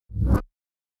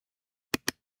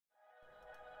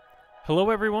Hello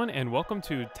everyone and welcome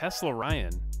to Tesla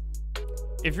Ryan.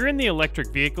 If you're in the electric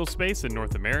vehicle space in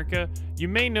North America, you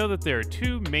may know that there are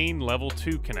two main Level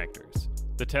 2 connectors,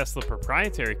 the Tesla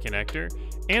proprietary connector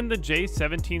and the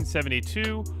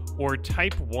J1772 or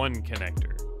Type 1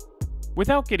 connector.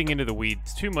 Without getting into the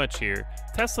weeds too much here,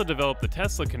 Tesla developed the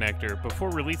Tesla connector before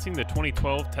releasing the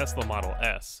 2012 Tesla Model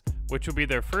S, which will be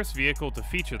their first vehicle to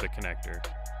feature the connector.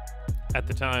 At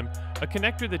the time, a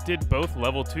connector that did both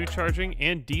Level 2 charging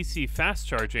and DC fast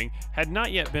charging had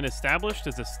not yet been established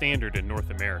as a standard in North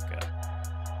America.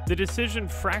 The decision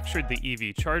fractured the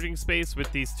EV charging space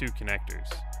with these two connectors.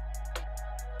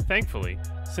 Thankfully,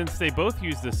 since they both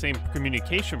use the same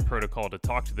communication protocol to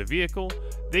talk to the vehicle,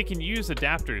 they can use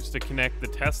adapters to connect the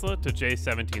Tesla to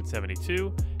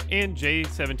J1772 and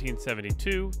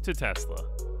J1772 to Tesla.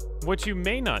 What you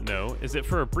may not know is that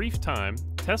for a brief time,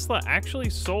 Tesla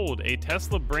actually sold a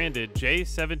Tesla-branded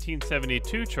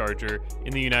J1772 charger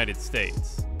in the United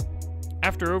States.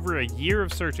 After over a year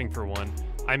of searching for one,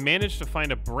 I managed to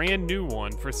find a brand new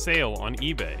one for sale on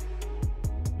eBay.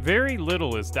 Very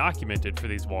little is documented for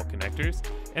these wall connectors,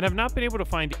 and I've not been able to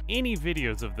find any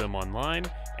videos of them online,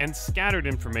 and scattered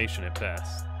information at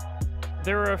best.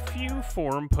 There are a few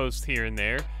forum posts here and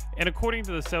there, and according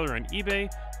to the seller on eBay,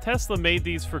 Tesla made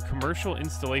these for commercial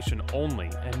installation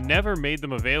only and never made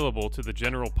them available to the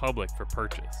general public for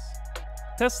purchase.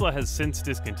 Tesla has since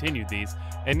discontinued these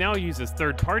and now uses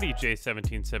third-party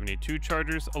J1772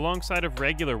 chargers alongside of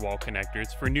regular wall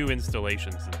connectors for new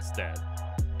installations instead.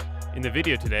 In the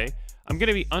video today, I'm going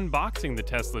to be unboxing the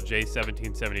Tesla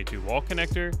J1772 wall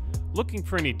connector, looking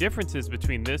for any differences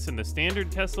between this and the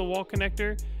standard Tesla wall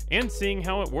connector, and seeing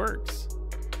how it works.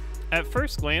 At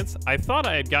first glance, I thought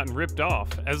I had gotten ripped off,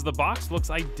 as the box looks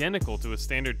identical to a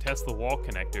standard Tesla wall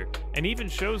connector and even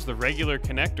shows the regular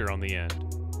connector on the end.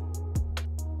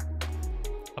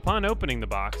 Upon opening the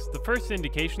box, the first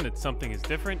indication that something is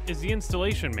different is the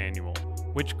installation manual,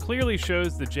 which clearly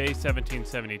shows the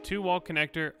J1772 wall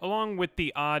connector along with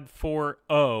the odd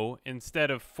 4.0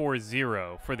 instead of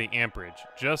 4.0 for the amperage,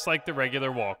 just like the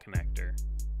regular wall connector.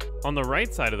 On the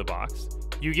right side of the box,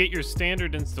 you get your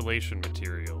standard installation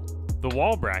material, the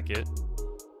wall bracket,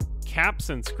 caps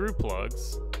and screw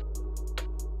plugs,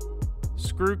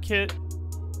 screw kit,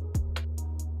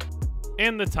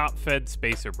 and the top fed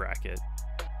spacer bracket.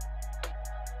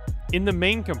 In the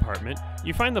main compartment,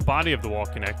 you find the body of the wall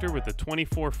connector with a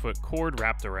 24-foot cord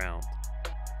wrapped around.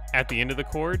 At the end of the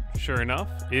cord, sure enough,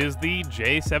 is the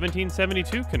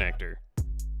J1772 connector.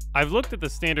 I've looked at the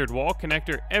standard wall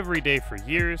connector every day for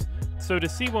years, so to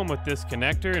see one with this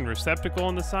connector and receptacle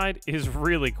on the side is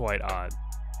really quite odd.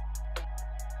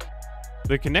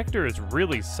 The connector is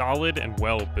really solid and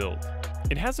well built.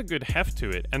 It has a good heft to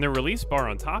it, and the release bar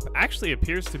on top actually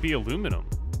appears to be aluminum.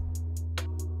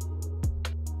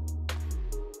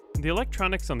 The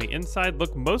electronics on the inside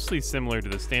look mostly similar to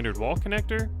the standard wall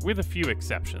connector, with a few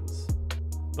exceptions.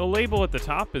 The label at the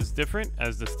top is different,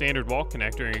 as the standard wall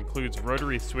connector includes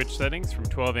rotary switch settings from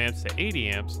 12 amps to 80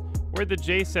 amps, where the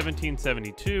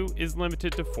J1772 is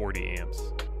limited to 40 amps.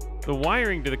 The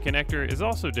wiring to the connector is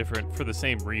also different for the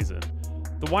same reason.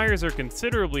 The wires are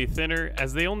considerably thinner,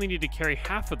 as they only need to carry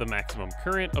half of the maximum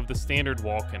current of the standard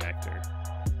wall connector.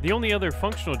 The only other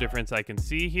functional difference I can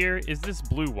see here is this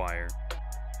blue wire.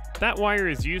 That wire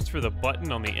is used for the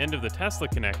button on the end of the Tesla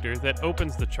connector that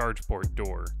opens the charge port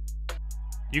door.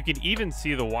 You can even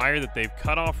see the wire that they've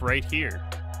cut off right here.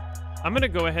 I'm going to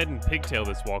go ahead and pigtail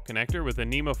this wall connector with a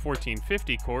NEMA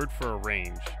 1450 cord for a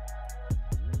range.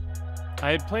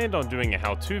 I had planned on doing a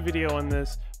how-to video on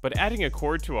this, but adding a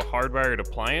cord to a hardwired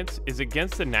appliance is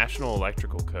against the National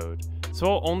Electrical Code, so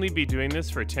I'll only be doing this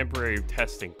for temporary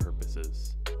testing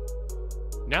purposes.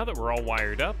 Now that we're all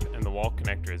wired up and the wall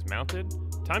connector is mounted,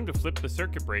 time to flip the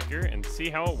circuit breaker and see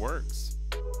how it works.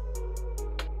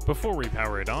 Before we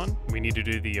power it on, we need to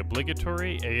do the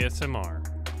obligatory ASMR.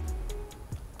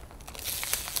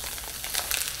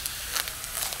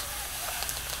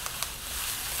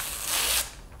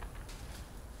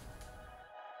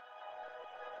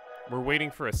 We're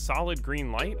waiting for a solid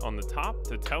green light on the top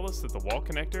to tell us that the wall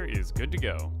connector is good to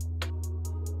go.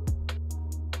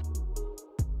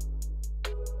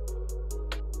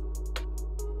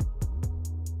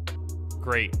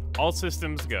 Great, all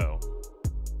systems go.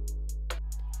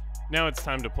 Now it's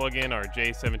time to plug in our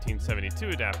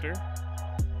J1772 adapter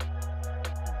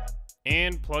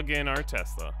and plug in our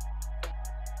Tesla.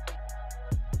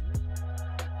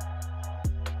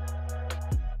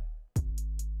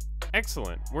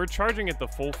 Excellent, we're charging at the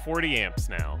full 40 amps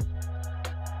now.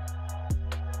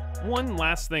 One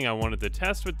last thing I wanted to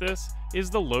test with this is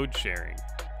the load sharing.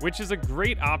 which is a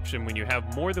great option when you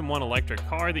have more than one electric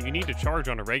car that you need to charge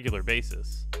on a regular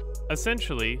basis.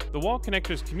 Essentially, the wall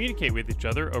connectors communicate with each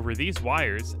other over these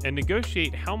wires and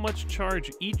negotiate how much charge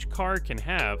each car can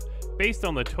have based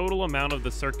on the total amount of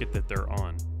the circuit that they're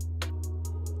on.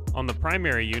 On the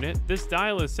primary unit, this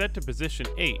dial is set to position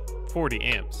 8, 40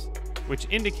 amps, which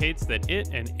indicates that it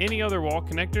and any other wall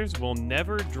connectors will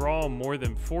never draw more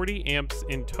than 40 amps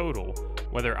in total,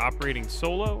 whether operating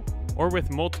solo or with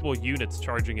multiple units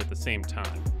charging at the same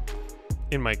time.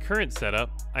 In my current setup,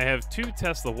 I have two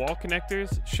Tesla wall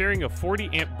connectors sharing a 40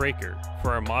 amp breaker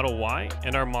for our Model Y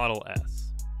and our Model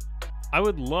S. I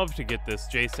would love to get this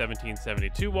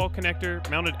J1772 wall connector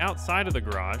mounted outside of the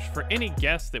garage for any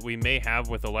guests that we may have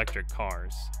with electric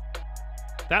cars.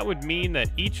 That would mean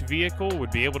that each vehicle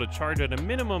would be able to charge at a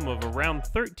minimum of around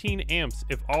 13 amps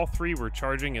if all three were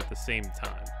charging at the same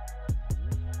time.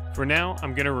 For now,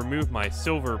 I'm going to remove my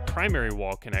silver primary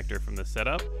wall connector from the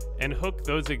setup and hook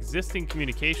those existing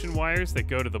communication wires that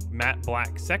go to the matte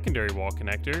black secondary wall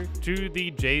connector to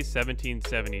the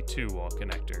J1772 wall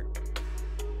connector.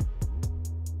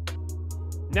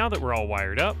 Now that we're all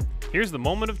wired up, here's the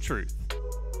moment of truth.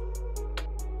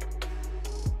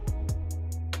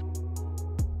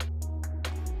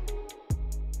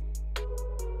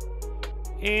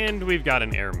 And we've got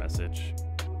an error message.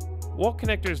 Wall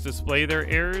connectors display their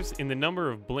errors in the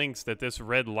number of blinks that this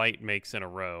red light makes in a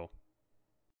row.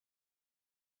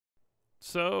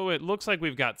 So it looks like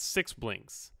we've got 6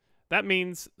 blinks. That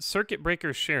means circuit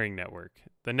breaker sharing network.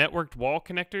 The networked wall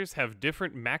connectors have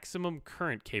different maximum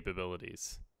current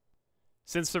capabilities.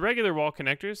 Since the regular wall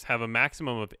connectors have a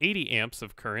maximum of 80 amps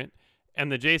of current,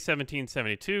 and the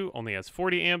J1772 only has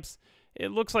 40 amps,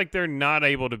 it looks like they're not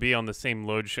able to be on the same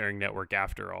load sharing network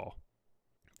after all.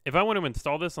 If I want to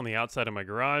install this on the outside of my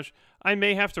garage, I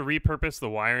may have to repurpose the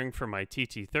wiring for my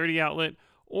TT30 outlet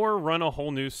or run a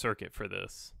whole new circuit for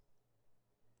this.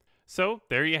 So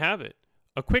there you have it.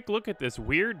 A quick look at this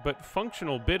weird but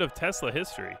functional bit of Tesla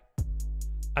history.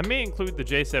 I may include the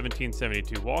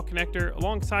J1772 wall connector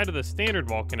alongside of the standard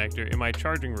wall connector in my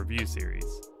charging review series.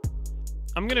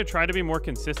 I'm going to try to be more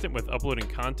consistent with uploading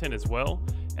content as well,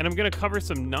 and I'm going to cover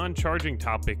some non-charging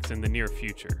topics in the near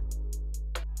future.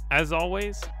 As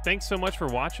always, thanks so much for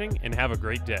watching and have a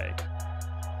great day.